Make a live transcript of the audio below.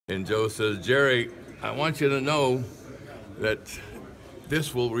And Joe says, Jerry, I want you to know that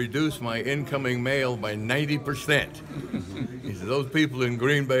this will reduce my incoming mail by 90%. He said, those people in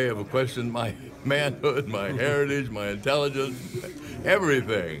Green Bay have questioned my manhood, my heritage, my intelligence,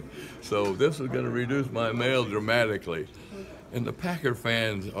 everything. So this is going to reduce my mail dramatically. And the Packer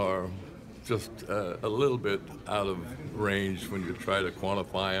fans are just a little bit out of range when you try to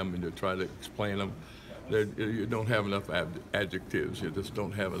quantify them and you try to explain them. You don't have enough adjectives. You just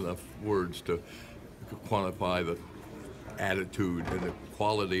don't have enough words to quantify the attitude and the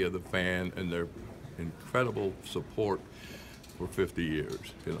quality of the fan and their incredible support for 50 years.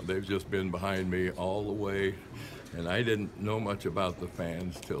 You know, they've just been behind me all the way, and I didn't know much about the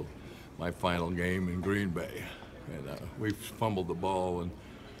fans till my final game in Green Bay. And we fumbled the ball in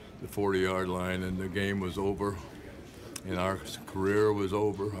the 40-yard line, and the game was over, and our career was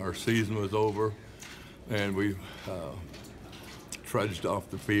over, our season was over, and we trudged off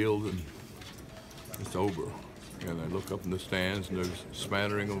the field, and it's over. And I look up in the stands, and there's a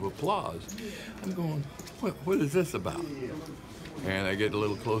smattering of applause. I'm going, what is this about? And I get a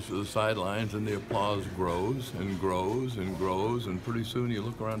little closer to the sidelines, and the applause grows and grows and grows, and pretty soon you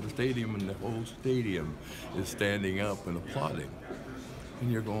look around the stadium, and the whole stadium is standing up and applauding.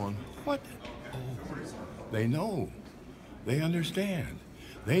 And you're going, what? Oh, they know. They understand.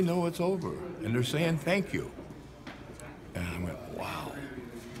 They know it's over, and they're saying thank you. And I went, wow.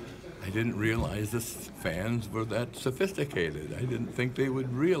 I didn't realize the fans were that sophisticated. I didn't think they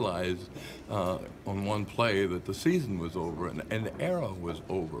would realize on one play that the season was over and the era was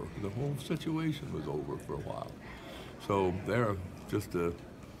over. The whole situation was over for a while. So they're just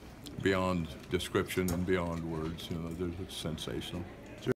beyond description and beyond words. You know, they're sensational.